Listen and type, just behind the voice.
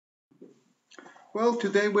Well,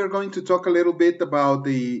 today we're going to talk a little bit about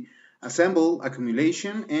the assemble,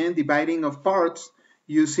 accumulation, and dividing of parts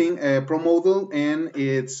using a Promodel and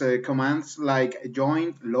its commands like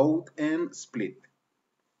join, load, and split.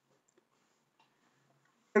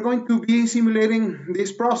 We're going to be simulating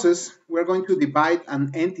this process. We're going to divide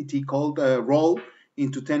an entity called a roll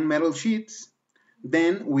into 10 metal sheets.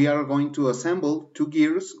 Then we are going to assemble two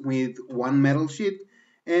gears with one metal sheet,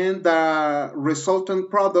 and the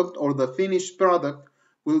resultant product or the finished product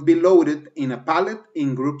will be loaded in a pallet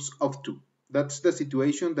in groups of two. That's the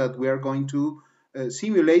situation that we are going to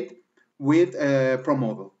simulate with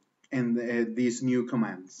Promodel and these new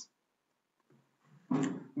commands.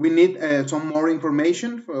 We need some more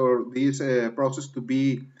information for this process to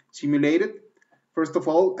be simulated. First of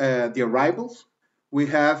all, the arrivals. We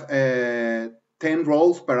have 10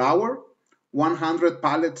 rolls per hour, 100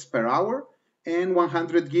 pallets per hour, and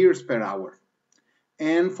 100 gears per hour.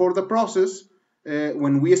 And for the process,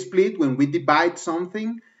 when we split, when we divide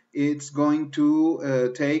something, it's going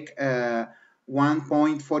to take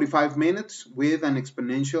 1.45 minutes with an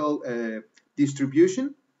exponential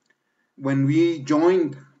distribution. When we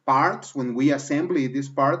join parts, when we assemble these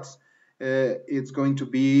parts, it's going to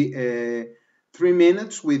be 3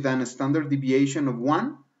 minutes with a standard deviation of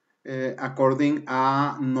 1 according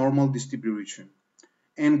a normal distribution.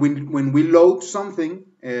 And when we load something,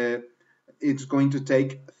 it's going to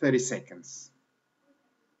take 30 seconds.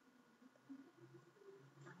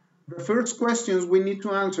 The first questions we need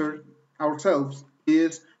to answer ourselves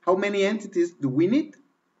is how many entities do we need?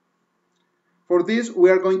 For this, we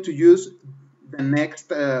are going to use the next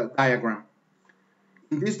diagram.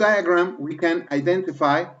 In this diagram, we can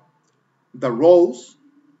identify the rolls,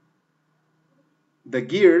 the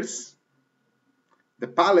gears, the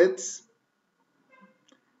pallets,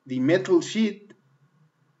 the metal sheet,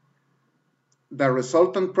 the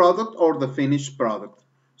resultant product or the finished product.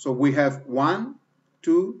 So we have 1,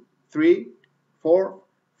 2, 3, 4,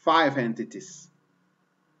 5 entities.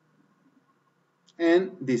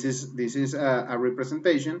 And this is a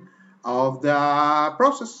representation of the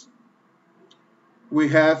process. We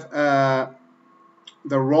have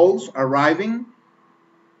the rolls arriving.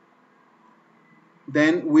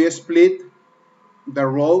 Then we split the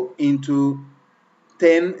roll into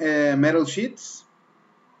 10 metal sheets.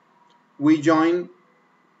 We join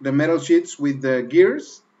the metal sheets with the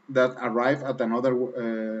gears that arrive at another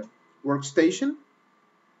workstation.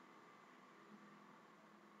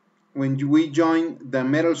 When we join the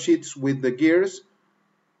metal sheets with the gears,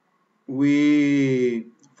 we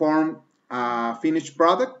form a finished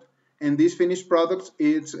product, and this finished product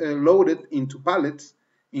is loaded into pallets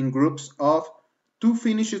in groups of 2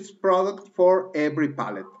 finished products for every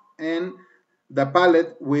pallet. And the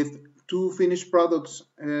pallet with 2 finished products,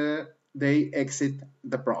 they exit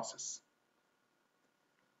the process.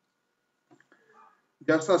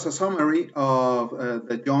 Just as a summary of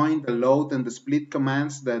the join, the load, and the split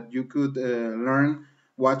commands that you could learn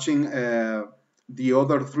watching the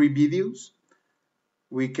other 3 videos,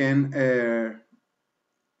 we can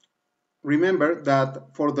remember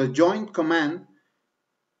that for the join command,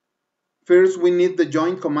 first we need the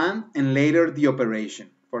join command and later the operation.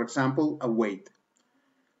 For example, await.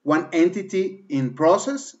 One entity in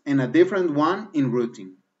process and a different one in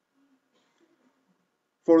routing.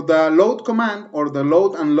 For the load command or the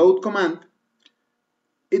load and load command,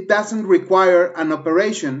 it doesn't require an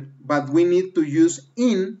operation, but we need to use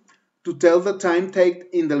in to tell the time taken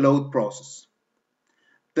in the load process.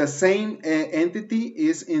 The same entity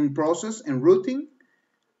is in process and routing,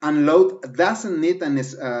 and load doesn't need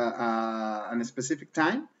a specific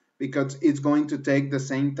time because it's going to take the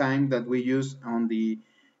same time that we use on the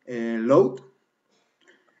load.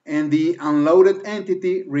 And the unloaded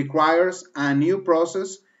entity requires a new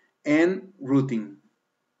process and routing.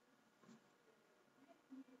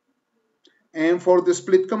 And for the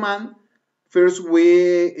split command, first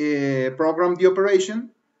we program the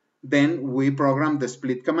operation, then we program the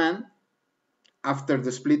split command. After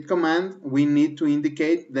the split command, we need to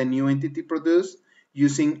indicate the new entity produced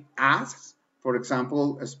using as. For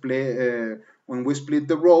example, when we split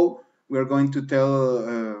the roll, we are going to tell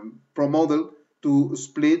Promodel to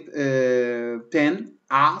split 10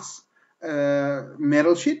 as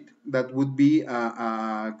metal sheet. That would be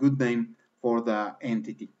a good name for the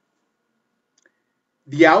entity.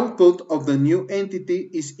 The output of the new entity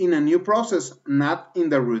is in a new process, not in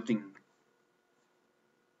the routing.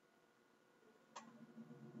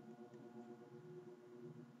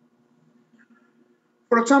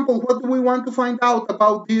 For example, what do we want to find out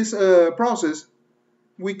about this process?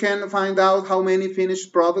 We can find out how many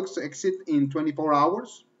finished products exit in 24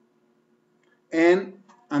 hours. And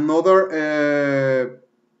another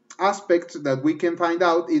aspects that we can find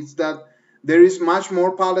out is that there is much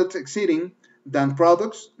more pallets exceeding than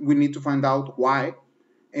products. We need to find out why,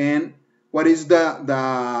 and what is the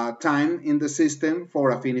time in the system for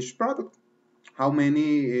a finished product.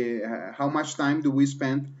 How much time do we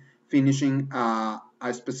spend finishing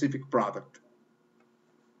a specific product?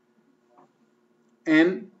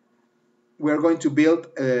 And we're going to build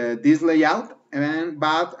this layout,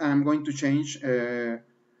 but I'm going to change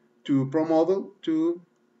to Promodel to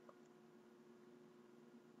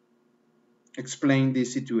explain this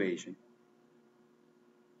situation.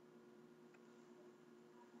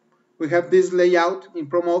 We have this layout in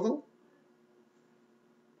Promodel.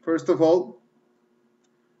 First of all,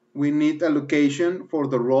 we need a location for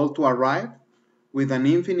the roll to arrive with an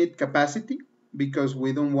infinite capacity, because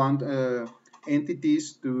we don't want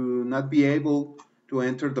entities to not be able to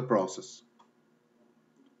enter the process.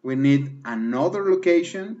 We need another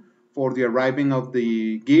location for the arriving of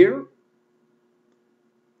the gear,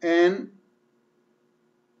 and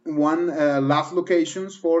one last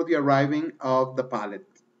locations for the arriving of the pallet.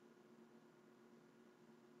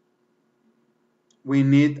 We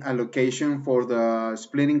need a location for the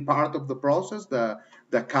splitting part of the process, the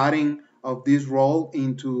cutting of this roll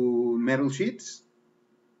into metal sheets.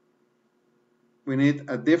 We need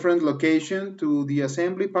a different location to the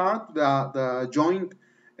assembly part, the joint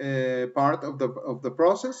part of the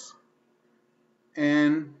process.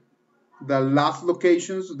 And the last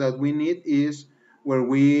locations that we need is where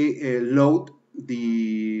we load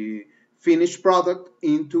the finished product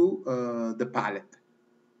into the pallet.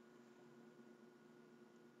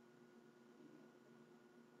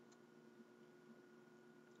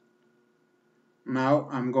 Now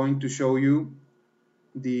I'm going to show you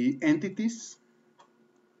the entities.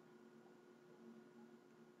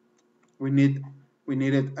 We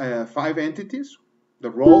needed 5 entities: the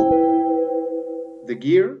roll, the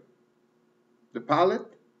gear, the pallet,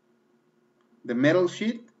 the metal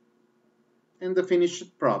sheet, and the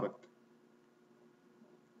finished product.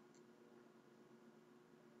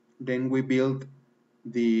 Then we build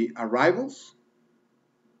the arrivals.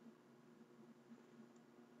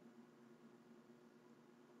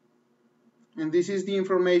 And this is the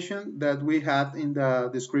information that we had in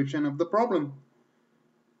the description of the problem.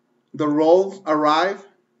 The rolls arrive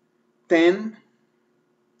 10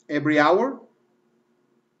 every hour.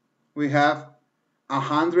 We have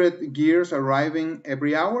 100 gears arriving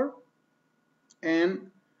every hour,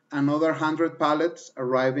 and another 100 pallets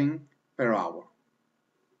arriving per hour.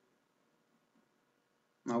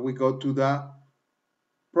 Now we go to the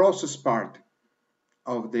process part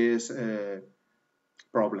of this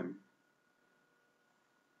problem.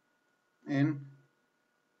 And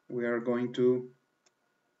we are going to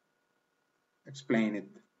explain it.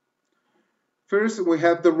 First, we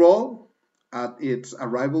have the roll at its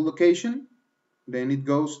arrival location. Then it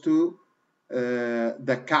goes to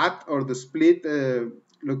the cut or the split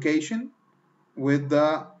location with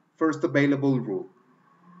the first available rule.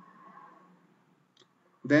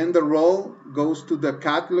 Then the roll goes to the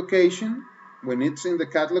cut location. When it's in the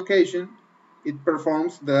cut location, it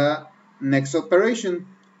performs the next operation.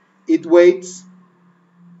 It waits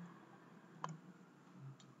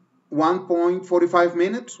 1.45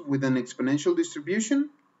 minutes with an exponential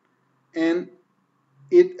distribution, and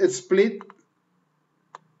it split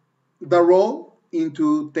the roll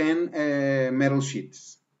into 10 metal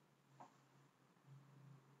sheets.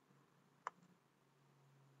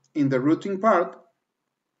 In the routing part,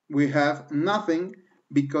 we have nothing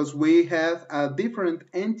because we have a different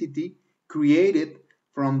entity created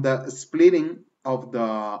from the splitting of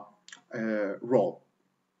the roll.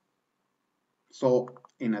 So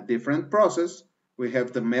in a different process, we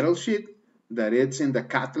have the metal sheet that it's in the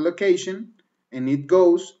cut location, and it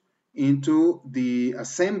goes into the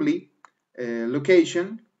assembly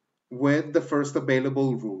location with the first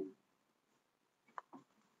available rule.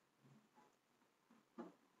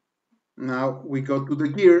 Now we go to the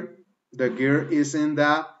gear. The gear is in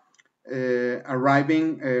the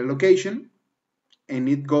arriving location, and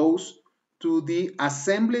it goes to the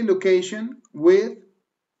assembly location with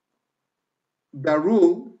the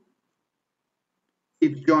rule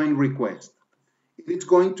if join request. It's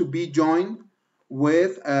going to be joined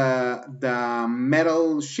with the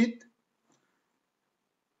metal sheet,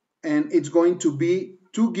 and it's going to be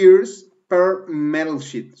 2 gears per metal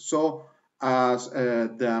sheet. So as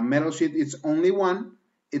the metal sheet is only one,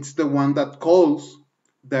 it's the one that calls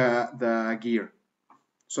the gear.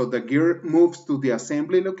 So the gear moves to the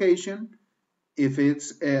assembly location if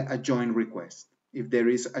it's a join request, if there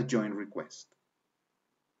is a join request.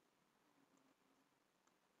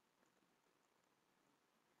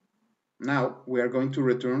 Now we are going to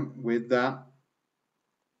return with the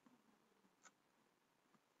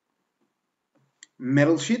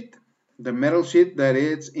metal sheet. The metal sheet that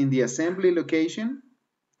is in the assembly location,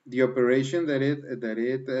 the operation that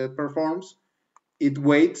it performs. It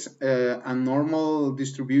waits a normal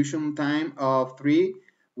distribution time of 3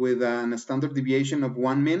 with a standard deviation of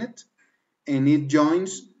 1 minute, and it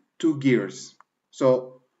joins two gears.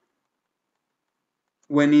 So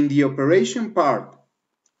when in the operation part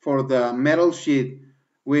for the metal sheet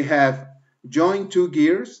we have joined two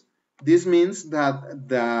gears, this means that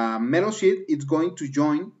the metal sheet is going to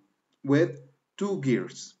join with two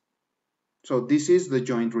gears. So this is the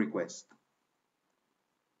joint request.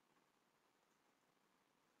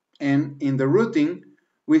 And in the routing,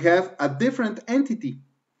 we have a different entity.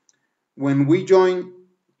 When we join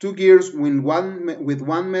two gears with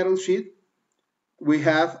one metal sheet, we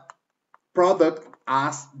have product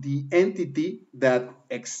as the entity that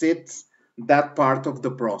exits that part of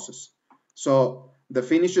the process. So the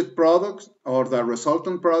finished product or the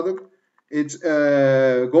resultant product, it's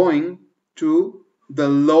going to the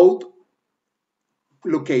load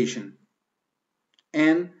location.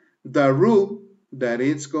 And the rule that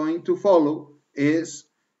it's going to follow is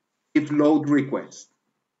if load request.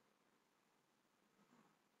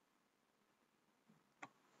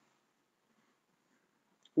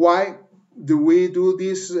 Why do we do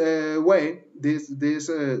this way,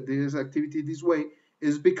 this activity this way?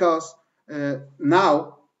 Is because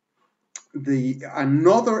now the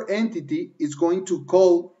another entity is going to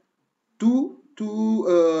call two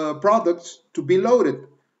products to be loaded.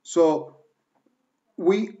 So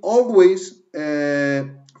we always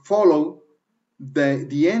follow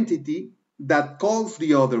the entity that calls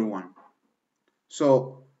the other one.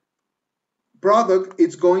 So product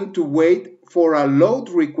is going to wait for a load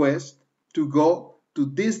request to go to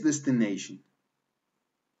this destination.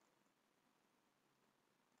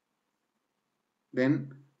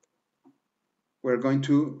 Then we're going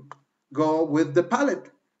to go with the pallet.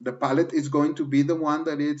 The pallet is going to be the one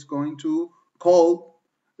that it's going to call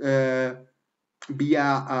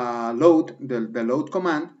via load, the load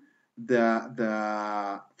command,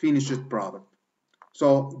 the finished product.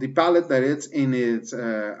 So the pallet that is in its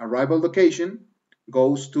arrival location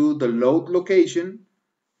goes to the load location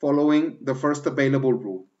following the first available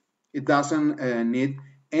rule. It doesn't need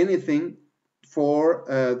anything for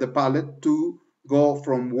the pallet to go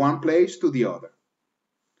from one place to the other.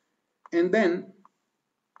 And then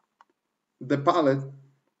the pallet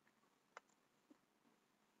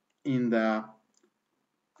in the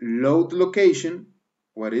load location,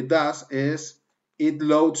 what it does is it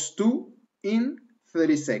loads two in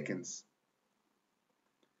 30 seconds.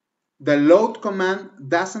 The load command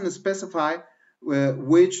doesn't specify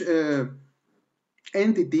which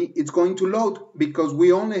entity it's going to load, because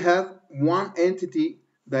we only have one entity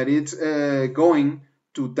that it's going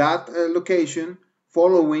to that location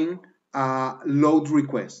following a load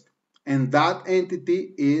request, and that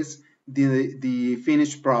entity is the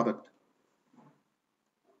finished product.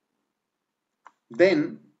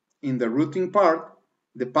 Then in the routing part,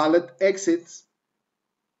 the pallet exits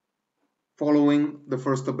following the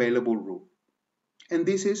first available rule. And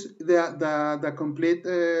this is the complete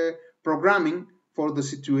programming for the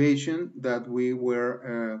situation that we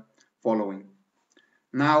were following.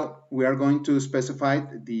 Now we are going to specify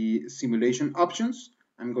the simulation options.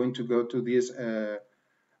 I'm going to go to this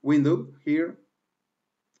window here.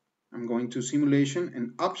 I'm going to simulation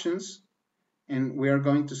and options, and we are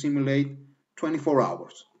going to simulate 24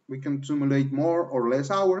 hours. We can simulate more or less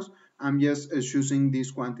hours. I'm just choosing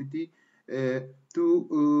this quantity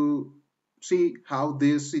to see how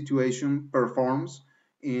this situation performs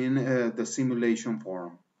in the simulation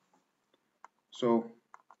form. So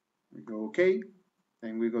we go OK,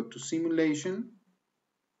 then we go to simulation,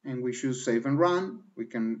 and we choose save and run. We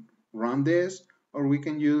can run this, or we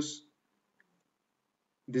can use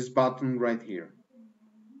this button right here.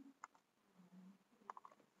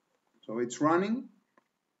 So it's running,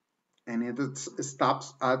 and it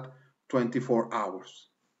stops at 24 hours.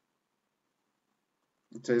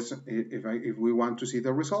 It says if we want to see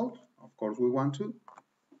the result, of course we want to,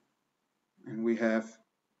 and we have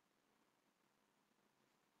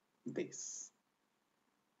this.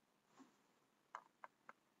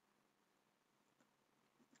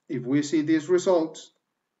 If we see these results,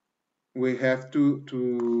 we have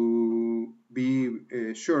to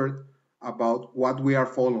be sure about what we are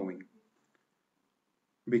following,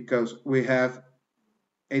 because we have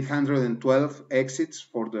 812 exits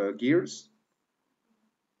for the gears,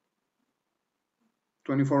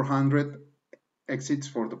 2400 exits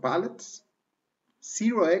for the pallets,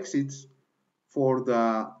 0 exits for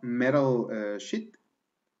the metal sheet,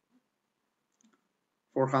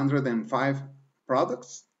 405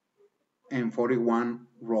 products, and 41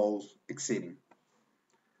 rolls exceeding.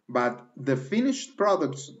 But the finished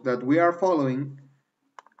products that we are following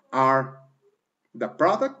are the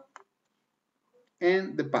product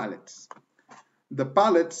and the pallets. The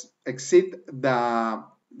pallets exceed the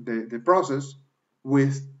process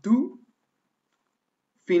with 2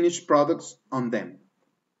 finished products on them.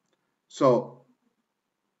 So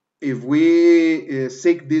if we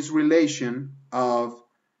seek this relation of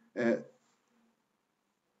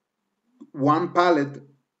 1 pallet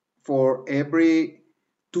for every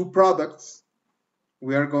 2 products,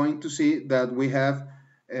 we are going to see that we have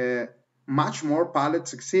much more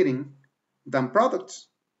pallets exceeding than products.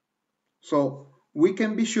 So we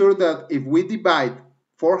can be sure that if we divide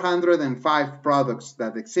 405 products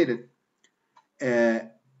that exceeded,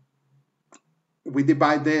 we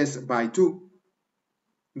divide this by 2,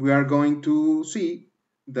 we are going to see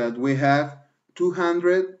that we have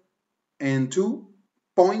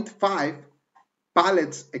 202.5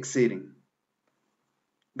 pallets exceeding.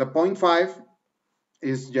 The 0.5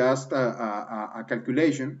 is just a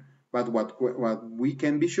calculation, but what we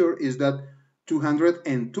can be sure is that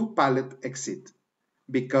 202 pallets exceed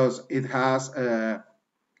because it has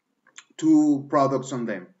 2 products on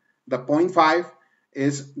them. The 0.5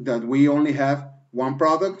 is that we only have 1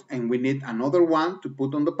 product and we need another one to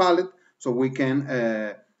put on the pallet so we can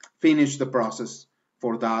finish the process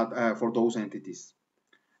for that for those entities.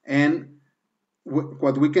 And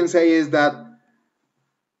what we can say is that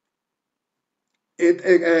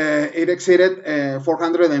it exceeded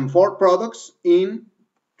 404 products in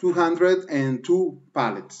 202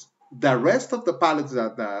 pallets. The rest of the pallets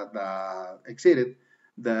that exceeded,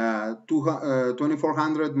 the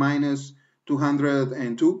 2400 minus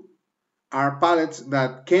 202, are pallets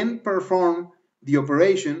that can perform the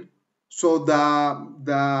operation, so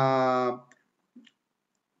the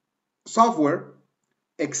software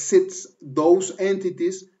exceeds those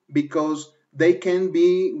entities because they can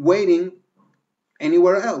be waiting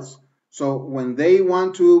anywhere else. So when they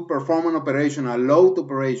want to perform an operation, a load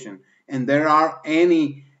operation, and there are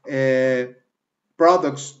any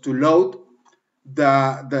products to load,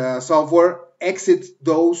 the software exits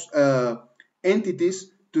those entities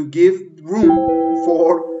to give room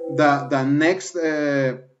for the next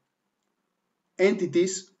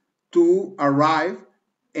entities to arrive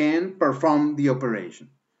and perform the operation.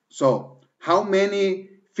 So how many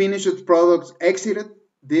finished products exited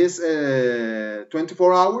this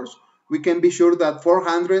 24 hours? We can be sure that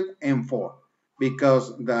 404,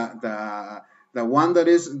 because the one that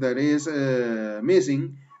is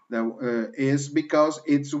missing is because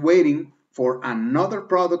it's waiting for another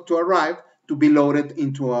product to arrive to be loaded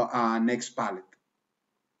into a next pallet.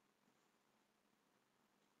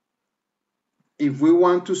 If we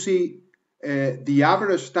want to see the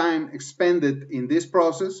average time expended in this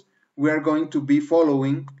process, we are going to be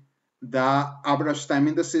following the average time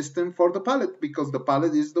in the system for the pallet, because the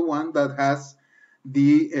pallet is the one that has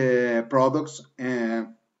the products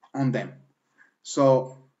on them.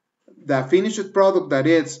 So the finished product, that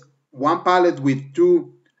is 1 pallet with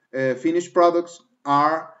 2 finished products,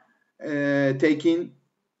 are taking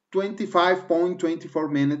 25.24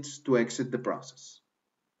 minutes to exit the process.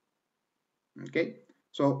 Okay,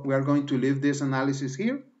 so we are going to leave this analysis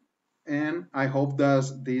here, and I hope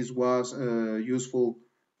that this was useful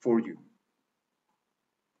for you.